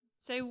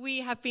So we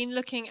have been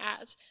looking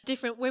at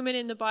different women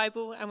in the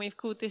Bible, and we've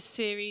called this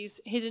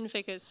series Hidden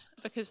Figures,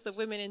 because the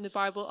women in the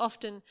Bible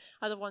often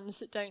are the ones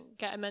that don't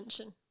get a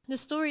mention. The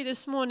story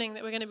this morning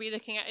that we're going to be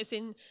looking at is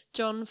in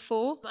John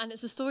 4, and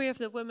it's the story of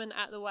the woman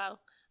at the well.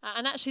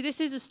 And actually, this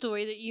is a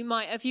story that you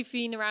might, if you've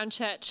been around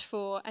church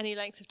for any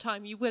length of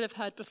time, you will have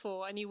heard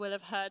before, and you will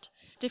have heard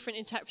different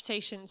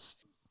interpretations.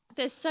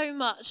 There's so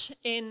much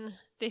in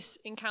this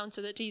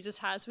encounter that Jesus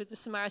has with the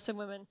Samaritan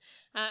woman.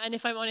 And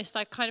if I'm honest,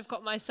 I kind of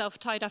got myself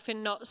tied up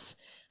in knots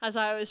as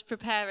I was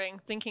preparing,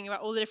 thinking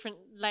about all the different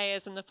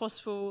layers and the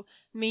possible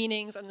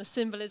meanings and the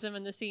symbolism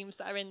and the themes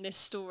that are in this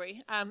story.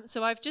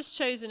 So I've just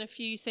chosen a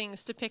few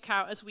things to pick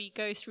out as we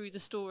go through the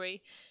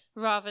story,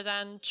 rather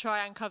than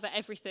try and cover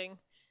everything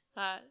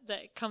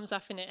that comes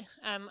up in it.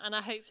 And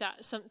I hope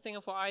that something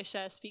of what I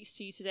share speaks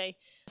to you today.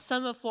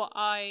 Some of what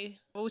I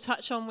will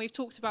touch on, we've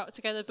talked about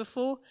together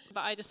before,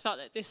 but I just felt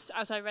that this,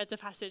 as I read the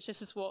passage,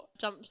 this is what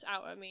jumped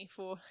out at me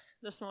for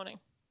this morning.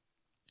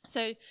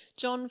 So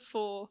John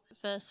 4,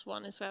 verse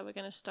 1 is where we're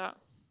going to start.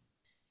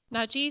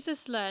 Now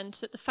Jesus learned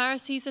that the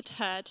Pharisees had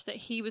heard that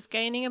he was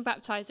gaining and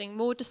baptizing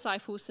more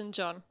disciples than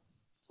John,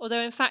 although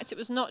in fact it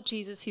was not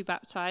Jesus who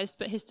baptized,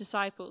 but his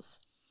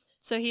disciples.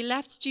 So he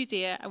left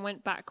Judea and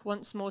went back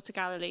once more to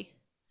Galilee.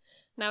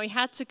 Now he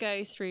had to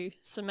go through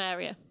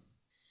Samaria.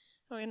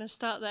 We're going to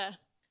start there.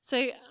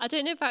 So I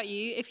don't know about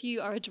you, if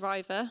you are a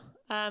driver,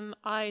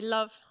 I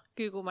love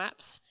Google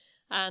Maps.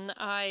 And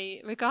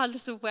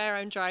regardless of where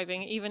I'm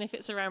driving, even if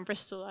it's around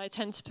Bristol, I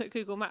tend to put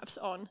Google Maps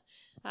on.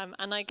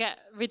 And I get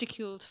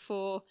ridiculed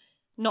for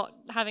not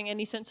having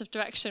any sense of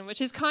direction,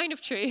 which is kind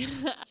of true.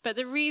 But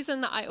the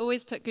reason that I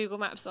always put Google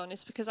Maps on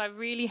is because I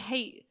really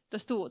hate the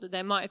thought that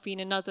there might have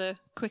been another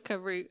quicker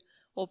route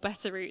or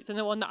better route than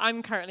the one that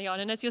I'm currently on.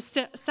 And as you're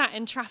sat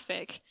in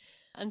traffic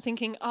and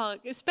thinking,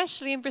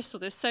 especially in Bristol,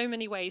 there's so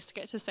many ways to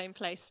get to the same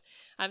place.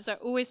 So I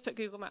always put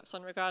Google Maps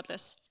on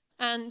regardless.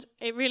 And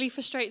it really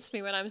frustrates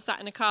me when I'm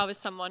sat in a car with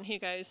someone who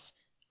goes,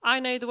 I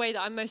know the way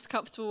that I'm most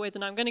comfortable with,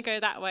 and I'm going to go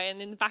that way.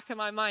 And in the back of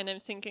my mind, I'm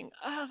thinking,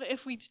 but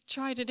if we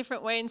tried a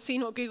different way and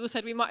seen what Google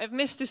said, we might have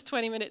missed this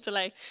 20-minute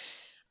delay.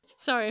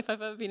 Sorry if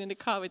I've ever been in a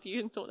car with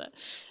you and thought that.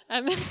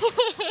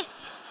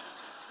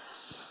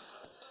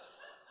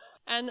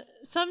 And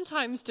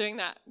sometimes doing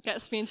that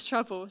gets me into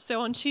trouble.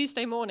 So on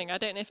Tuesday morning, I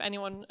don't know if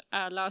anyone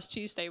last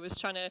Tuesday was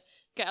trying to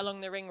get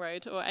along the ring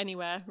road or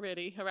anywhere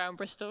really around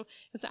Bristol.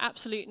 It was an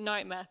absolute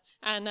nightmare.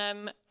 And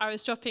I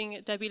was dropping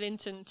Debbie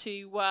Linton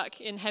to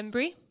work in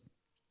Henbury.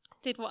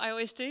 Did what I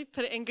always do,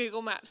 put it in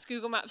Google Maps.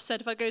 Google Maps said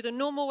if I go the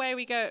normal way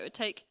we go, it would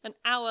take an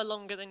hour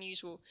longer than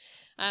usual.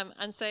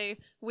 And so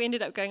we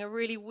ended up going a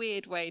really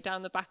weird way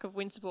down the back of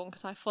Winterbourne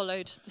because I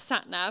followed the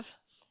sat-nav.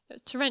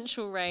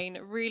 Torrential rain,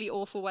 really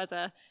awful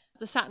weather.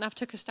 The sat-nav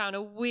took us down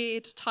a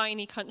weird,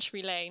 tiny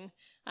country lane,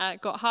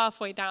 got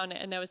halfway down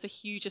it, and there was the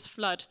hugest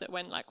flood that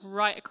went like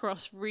right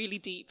across, really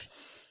deep.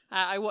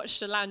 I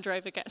watched a Land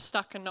Rover get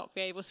stuck and not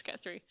be able to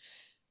get through.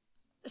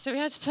 So we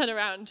had to turn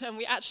around, and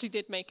we actually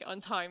did make it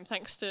on time,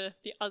 thanks to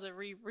the other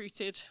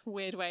rerouted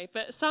weird way.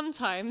 But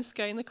sometimes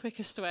going the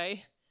quickest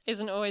way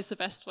isn't always the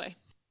best way.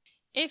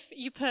 If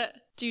you put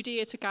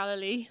Judea to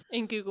Galilee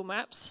in Google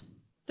Maps,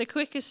 the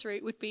quickest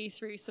route would be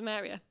through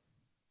Samaria.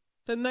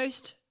 But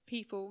most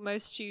people,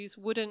 most Jews,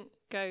 wouldn't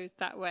go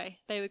that way.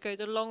 They would go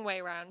the long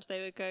way round.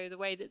 They would go the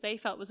way that they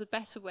felt was a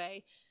better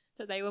way,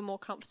 that they were more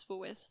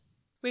comfortable with.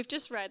 We've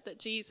just read that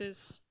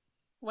Jesus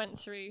went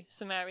through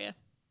Samaria.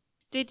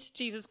 Did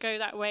Jesus go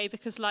that way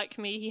because, like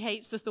me, he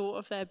hates the thought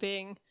of there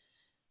being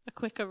a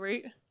quicker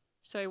route,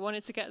 so he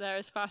wanted to get there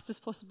as fast as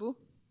possible?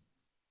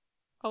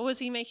 Or was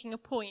he making a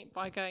point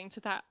by going to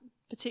that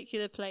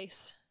particular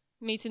place,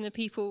 meeting the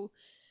people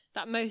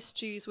that most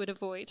Jews would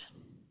avoid?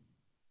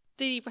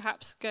 Did he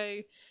perhaps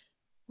go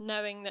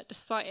knowing that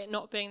despite it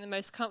not being the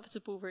most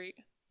comfortable route,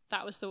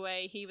 that was the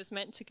way he was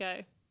meant to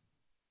go?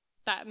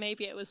 That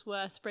maybe it was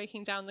worth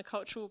breaking down the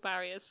cultural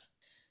barriers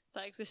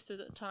that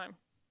existed at the time.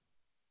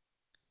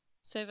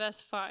 So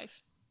verse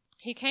 5.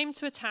 He came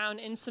to a town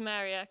in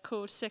Samaria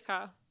called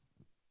Sychar,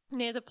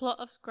 near the plot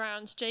of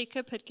ground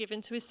Jacob had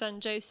given to his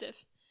son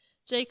Joseph.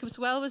 Jacob's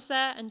well was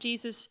there, and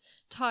Jesus,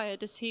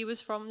 tired as he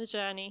was from the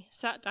journey,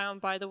 sat down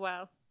by the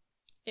well.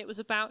 It was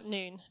about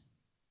noon,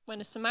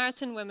 when a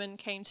Samaritan woman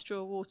came to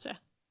draw water.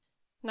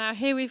 Now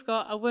here we've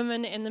got a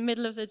woman in the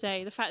middle of the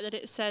day. The fact that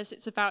it says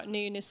it's about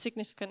noon is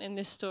significant in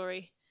this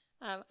story,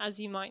 as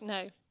you might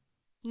know.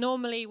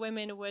 Normally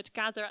women would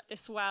gather at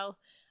this well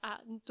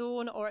at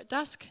dawn or at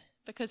dusk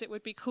because it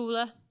would be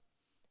cooler.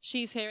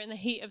 She's here in the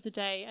heat of the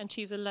day and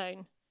she's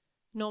alone.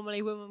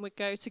 Normally women would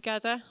go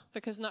together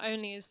because not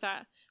only is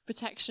that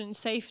protection and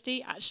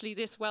safety, actually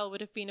this well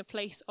would have been a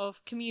place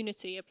of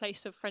community, a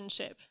place of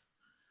friendship.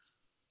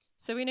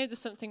 So we know there's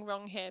something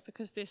wrong here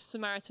because this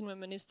Samaritan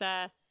woman is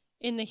there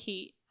in the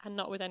heat and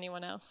not with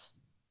anyone else.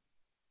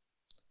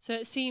 So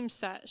it seems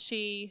that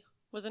she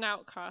was an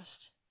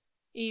outcast,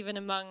 even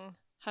among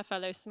her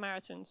fellow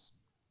Samaritans.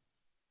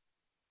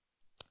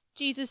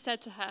 Jesus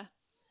said to her,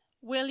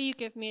 "Will you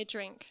give me a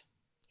drink?"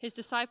 His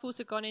disciples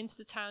had gone into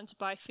the town to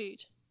buy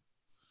food.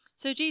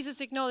 So Jesus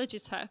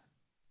acknowledges her.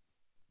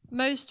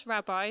 Most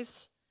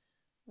rabbis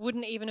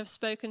wouldn't even have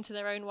spoken to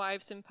their own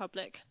wives in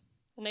public,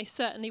 and they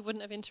certainly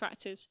wouldn't have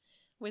interacted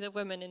with a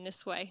woman in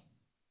this way.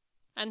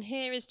 And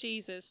here is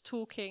Jesus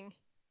talking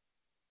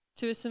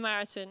to a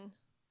Samaritan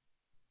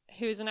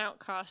who is an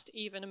outcast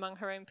even among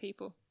her own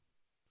people.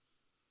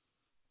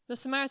 The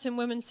Samaritan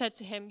woman said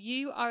to him,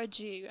 "You are a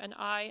Jew, and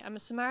I am a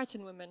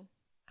Samaritan woman.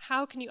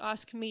 How can you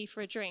ask me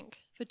for a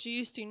drink? For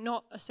Jews do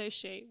not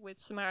associate with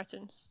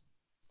Samaritans."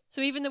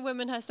 So even the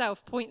woman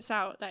herself points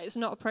out that it's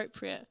not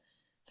appropriate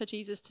for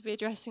Jesus to be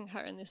addressing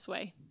her in this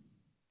way.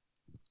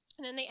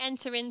 And then they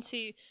enter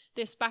into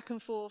this back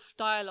and forth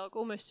dialogue,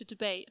 almost a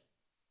debate.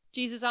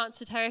 Jesus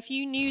answered her, "If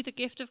you knew the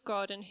gift of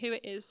God and who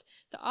it is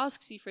that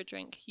asks you for a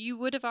drink, you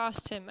would have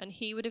asked him, and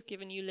he would have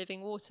given you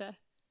living water."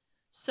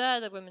 "Sir,"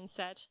 the woman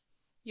said,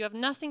 "you have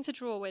nothing to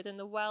draw with, and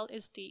the well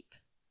is deep.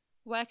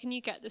 Where can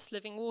you get this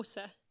living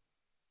water?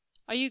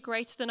 Are you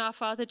greater than our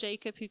father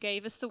Jacob, who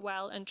gave us the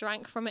well and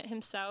drank from it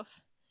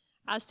himself,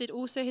 as did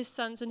also his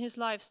sons and his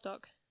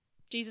livestock?"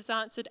 Jesus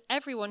answered,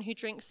 "Everyone who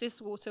drinks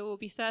this water will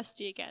be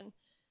thirsty again,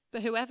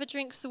 but whoever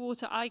drinks the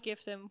water I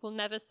give them will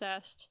never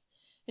thirst.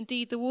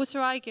 Indeed, the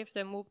water I give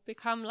them will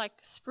become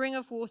like a spring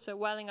of water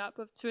welling up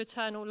to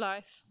eternal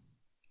life."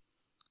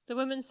 The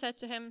woman said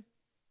to him,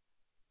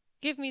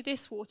 "Give me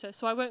this water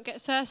so I won't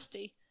get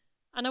thirsty,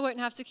 and I won't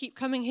have to keep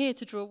coming here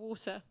to draw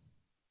water."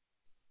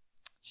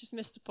 She's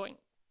missed the point.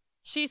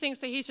 She thinks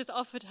that he's just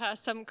offered her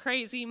some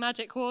crazy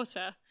magic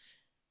water,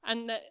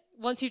 and that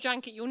once you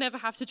drank it, you'll never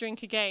have to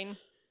drink again.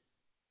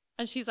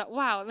 And she's like,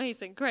 "Wow,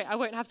 amazing, great. I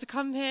won't have to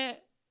come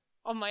here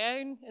on my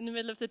own in the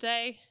middle of the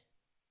day."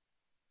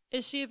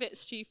 Is she a bit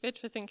stupid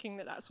for thinking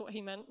that that's what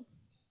he meant?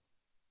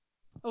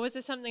 Or was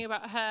there something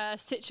about her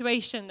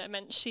situation that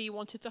meant she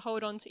wanted to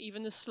hold on to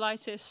even the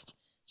slightest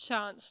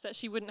chance that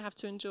she wouldn't have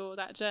to endure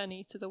that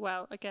journey to the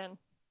well again?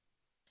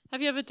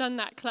 Have you ever done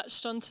that,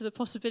 clutched onto the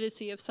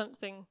possibility of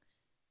something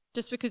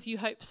just because you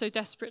hope so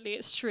desperately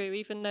it's true,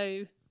 even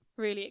though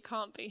really it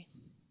can't be?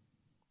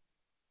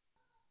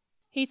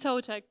 He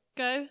told her,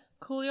 "Go,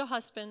 call your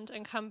husband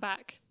and come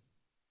back."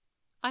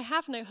 "I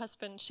have no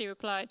husband," she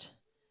replied.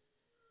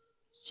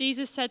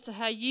 Jesus said to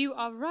her, "You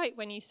are right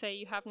when you say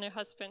you have no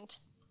husband.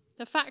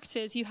 The fact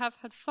is, you have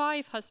had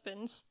 5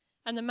 husbands,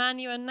 and the man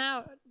you are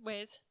now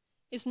with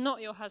is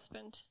not your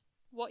husband.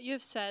 What you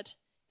have said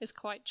is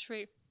quite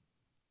true."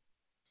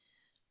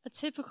 A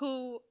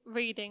typical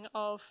reading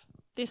of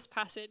this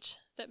passage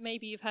that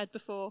maybe you've heard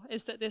before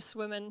is that this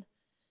woman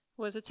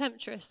was a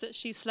temptress, that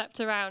she slept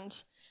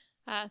around,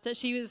 that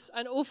she was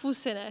an awful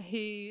sinner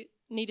who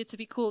needed to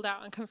be called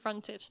out and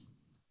confronted.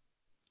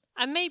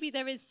 And maybe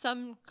there is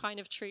some kind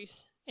of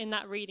truth in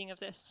that reading of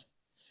this.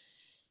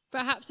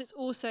 Perhaps it's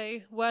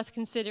also worth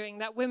considering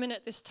that women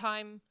at this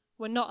time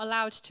were not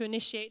allowed to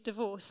initiate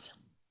divorce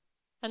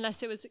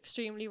unless it was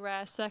extremely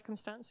rare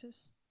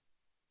circumstances.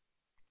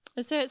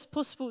 And so it's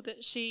possible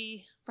that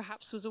she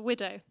perhaps was a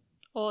widow,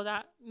 or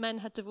that men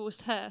had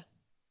divorced her.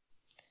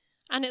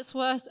 And it's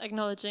worth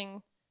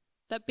acknowledging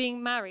that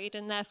being married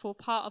and therefore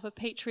part of a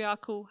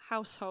patriarchal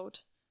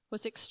household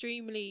was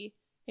extremely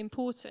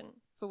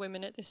important for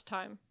women at this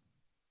time.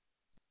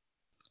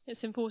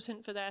 It's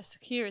important for their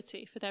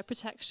security, for their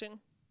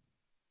protection.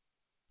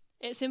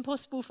 It's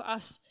impossible for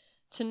us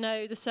to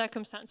know the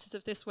circumstances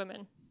of this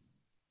woman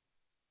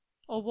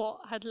or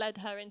what had led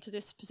her into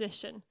this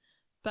position,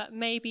 but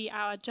maybe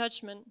our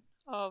judgment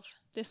of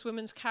this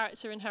woman's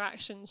character and her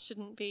actions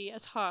shouldn't be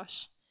as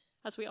harsh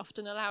as we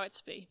often allow it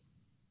to be.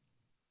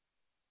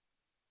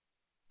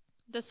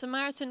 The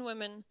Samaritan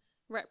woman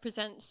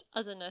represents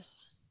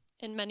otherness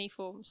in many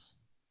forms,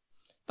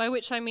 by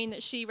which I mean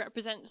that she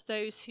represents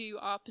those who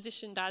are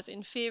positioned as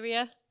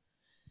inferior,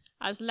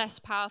 as less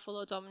powerful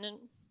or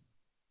dominant.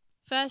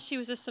 First, she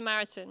was a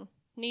Samaritan,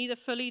 neither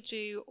fully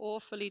Jew or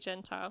fully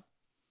Gentile,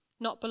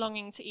 not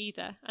belonging to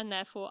either, and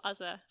therefore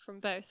other from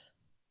both.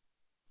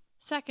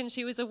 Second,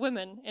 she was a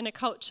woman in a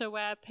culture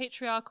where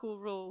patriarchal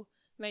rule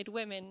made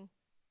women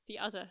the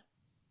other.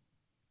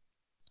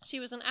 She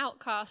was an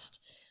outcast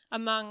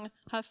among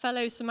her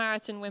fellow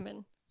Samaritan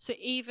women, so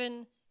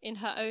even in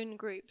her own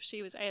group,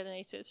 she was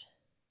alienated.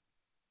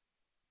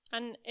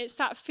 And it's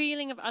that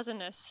feeling of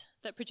otherness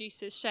that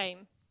produces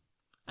shame.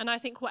 And I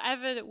think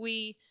whatever that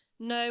we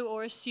know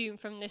or assume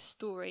from this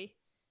story,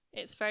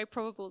 it's very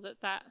probable that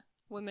that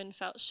woman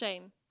felt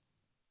shame.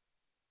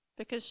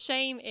 Because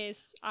shame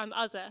is I'm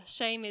other,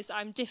 shame is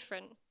I'm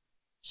different,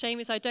 shame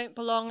is I don't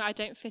belong, I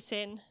don't fit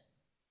in.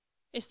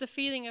 It's the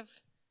feeling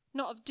of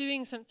not of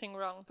doing something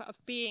wrong, but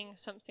of being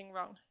something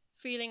wrong.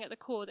 Feeling at the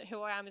core that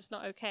who I am is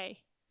not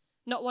okay.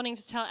 Not wanting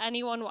to tell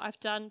anyone what I've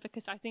done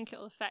because I think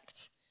it'll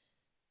affect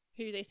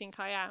who they think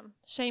I am.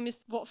 Shame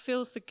is what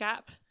fills the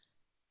gap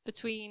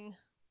between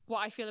what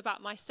I feel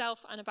about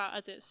myself and about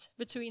others,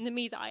 between the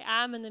me that I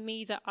am and the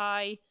me that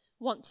I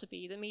want to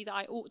be, the me that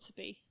I ought to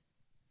be.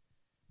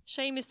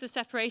 Shame is the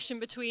separation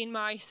between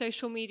my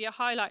social media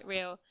highlight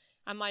reel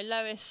and my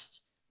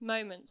lowest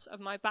moments of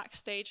my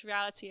backstage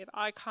reality of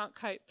I can't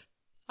cope,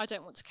 I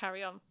don't want to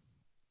carry on.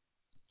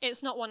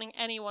 It's not wanting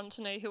anyone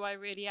to know who I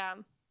really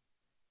am.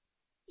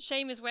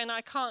 Shame is when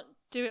I can't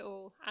do it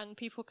all, and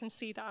people can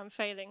see that I'm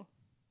failing.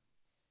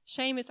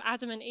 Shame is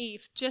Adam and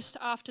Eve just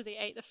after they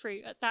ate the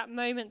fruit. At that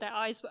moment, their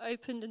eyes were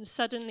opened and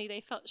suddenly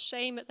they felt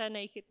shame at their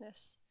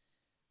nakedness.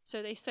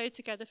 So they sewed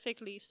together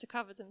fig leaves to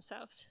cover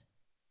themselves.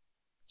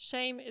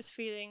 Shame is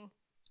feeling,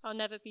 I'll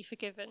never be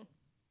forgiven.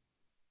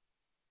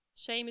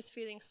 Shame is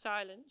feeling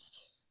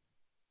silenced.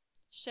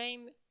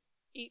 Shame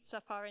eats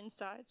up our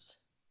insides.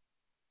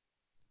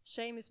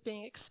 Shame is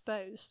being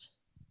exposed,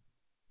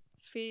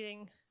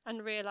 feeling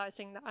and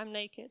realizing that I'm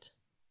naked.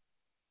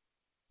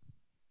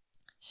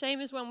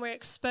 Shame is when we're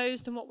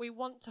exposed and what we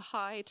want to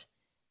hide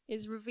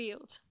is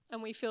revealed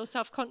and we feel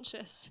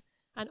self-conscious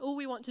and all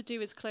we want to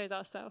do is clothe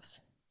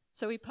ourselves.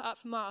 So we put up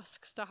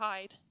masks to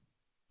hide.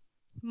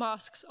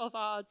 Masks of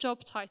our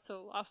job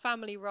title, our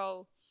family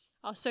role,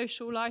 our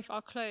social life,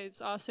 our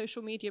clothes, our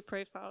social media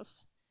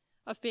profiles,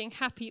 of being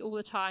happy all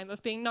the time,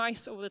 of being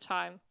nice all the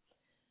time,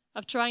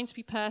 of trying to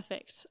be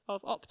perfect,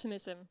 of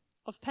optimism,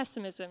 of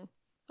pessimism,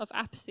 of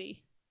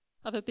apathy,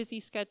 of a busy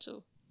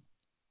schedule.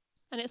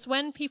 And it's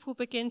when people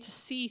begin to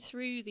see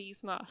through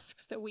these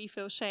masks that we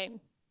feel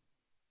shame.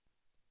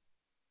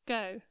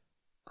 Go,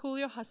 call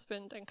your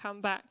husband and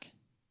come back.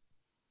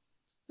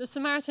 The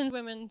Samaritan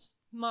woman's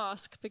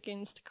mask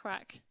begins to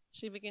crack.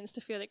 She begins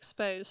to feel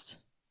exposed.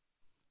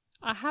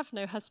 I have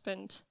no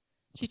husband.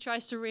 She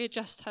tries to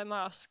readjust her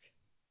mask.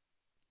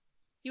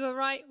 You are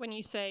right when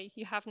you say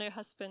you have no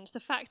husband. The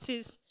fact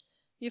is,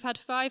 you've had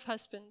 5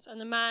 husbands, and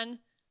the man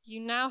you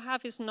now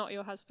have is not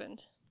your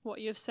husband.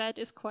 What you have said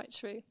is quite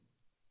true.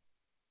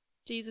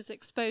 Jesus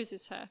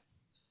exposes her,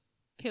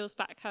 peels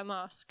back her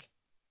mask.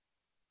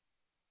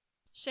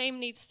 Shame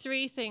needs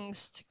 3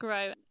 things to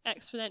grow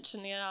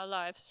exponentially in our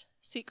lives: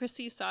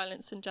 secrecy,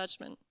 silence, and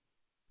judgment.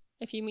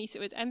 If you meet it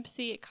with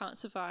empathy, it can't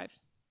survive.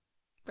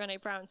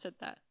 Brené Brown said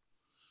that.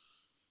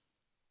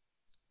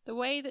 The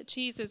way that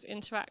Jesus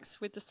interacts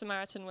with the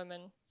Samaritan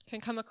woman can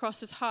come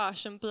across as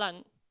harsh and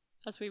blunt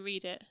as we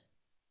read it.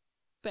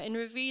 But in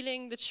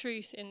revealing the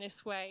truth in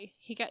this way,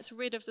 he gets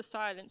rid of the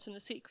silence and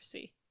the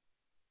secrecy.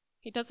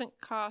 He doesn't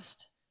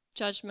cast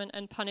judgment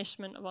and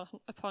punishment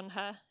upon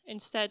her.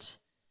 Instead,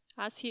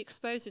 as he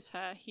exposes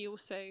her, he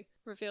also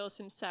reveals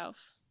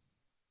himself.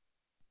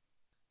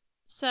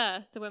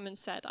 Sir, the woman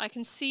said, I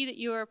can see that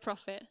you are a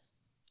prophet.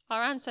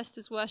 Our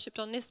ancestors worshipped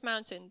on this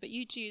mountain, but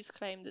you Jews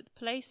claim that the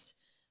place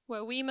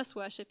where we must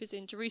worship is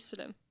in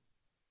Jerusalem.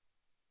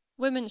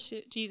 Woman,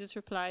 Jesus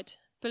replied,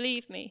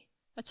 believe me,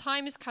 a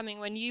time is coming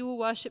when you will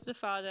worship the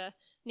Father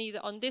neither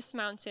on this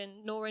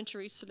mountain nor in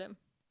Jerusalem.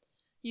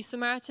 You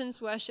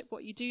Samaritans worship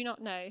what you do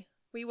not know.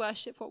 We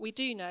worship what we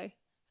do know,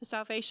 for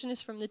salvation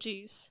is from the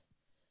Jews.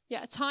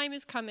 Yet a time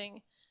is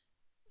coming,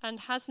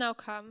 and has now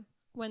come,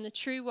 when the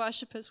true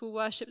worshippers will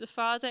worship the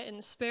Father in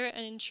the Spirit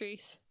and in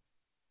truth.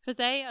 For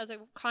they are the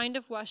kind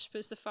of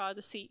worshippers the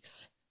Father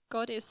seeks.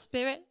 God is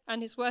spirit,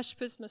 and his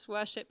worshippers must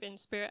worship in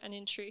spirit and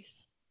in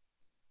truth.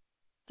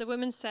 The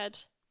woman said,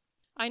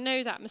 I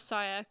know that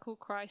Messiah, called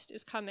Christ,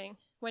 is coming.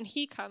 When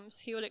he comes,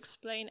 he will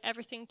explain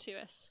everything to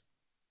us.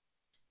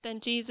 Then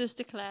Jesus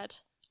declared,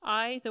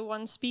 I, the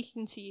one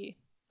speaking to you,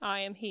 I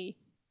am he.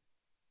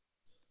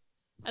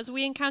 As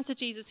we encounter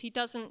Jesus, he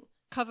doesn't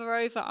cover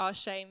over our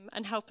shame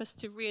and help us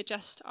to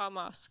readjust our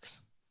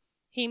masks.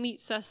 He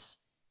meets us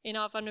in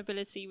our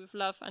vulnerability with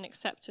love and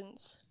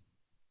acceptance.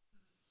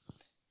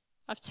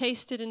 I've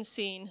tasted and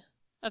seen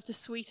of the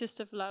sweetest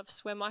of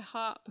loves, where my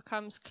heart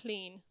becomes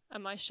clean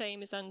and my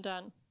shame is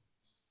undone.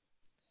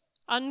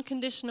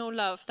 Unconditional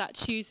love that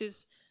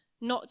chooses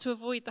not to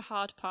avoid the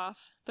hard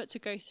path, but to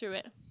go through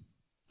it.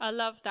 A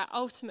love that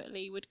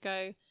ultimately would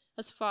go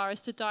as far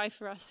as to die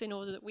for us in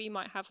order that we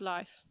might have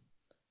life.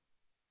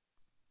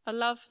 A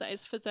love that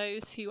is for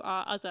those who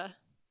are other.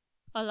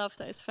 A love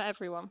that is for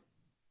everyone.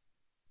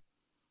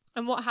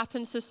 And what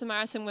happens to the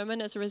Samaritan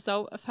woman as a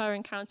result of her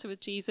encounter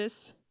with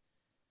Jesus?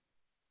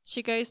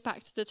 She goes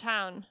back to the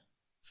town,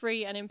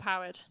 free and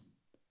empowered.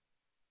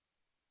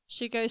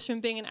 She goes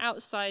from being an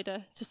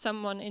outsider to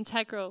someone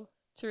integral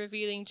to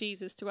revealing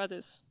Jesus to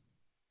others.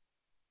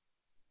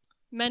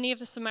 Many of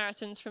the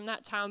Samaritans from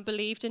that town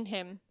believed in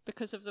him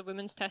because of the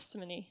woman's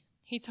testimony.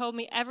 He told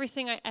me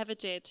everything I ever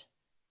did.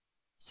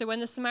 So when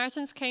the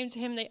Samaritans came to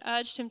him, they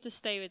urged him to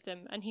stay with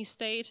them, and he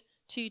stayed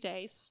 2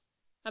 days.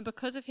 And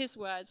because of his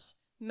words,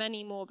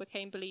 many more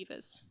became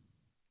believers.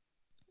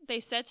 They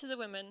said to the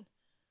woman,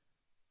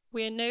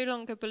 we are no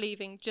longer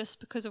believing just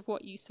because of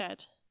what you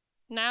said.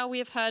 Now we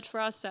have heard for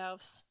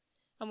ourselves,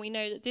 and we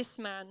know that this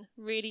man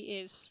really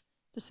is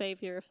the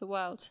Saviour of the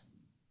world.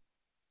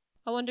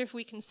 I wonder if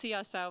we can see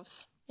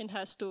ourselves in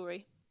her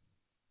story.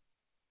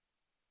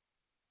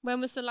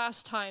 When was the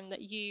last time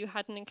that you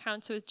had an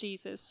encounter with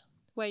Jesus,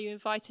 where you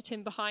invited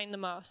him behind the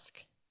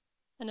mask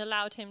and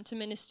allowed him to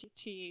minister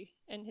to you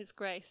in his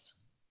grace?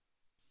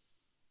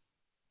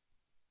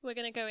 We're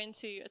going to go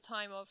into a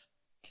time of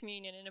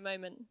communion in a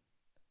moment.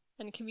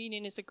 And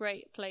communion is a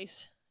great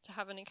place to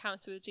have an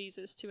encounter with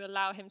Jesus, to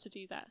allow him to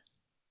do that.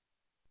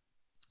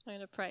 I'm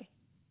going to pray.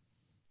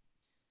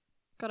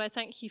 God, I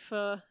thank you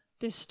for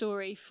this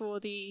story, for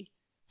the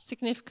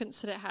significance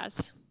that it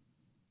has.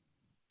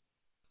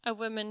 a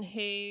woman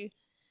who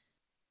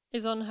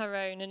is on her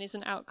own and is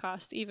an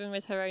outcast, even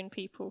with her own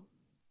people,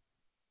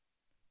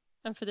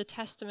 and for the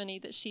testimony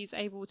that she's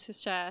able to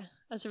share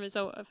as a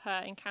result of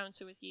her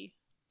encounter with you.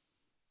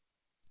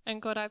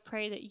 And God, I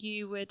pray that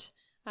you would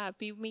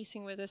be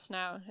meeting with us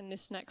now in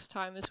this next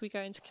time as we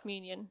go into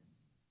communion,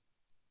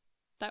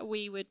 that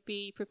we would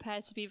be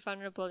prepared to be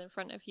vulnerable in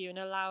front of you and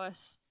allow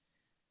us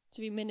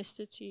to be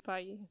ministered to by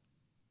you.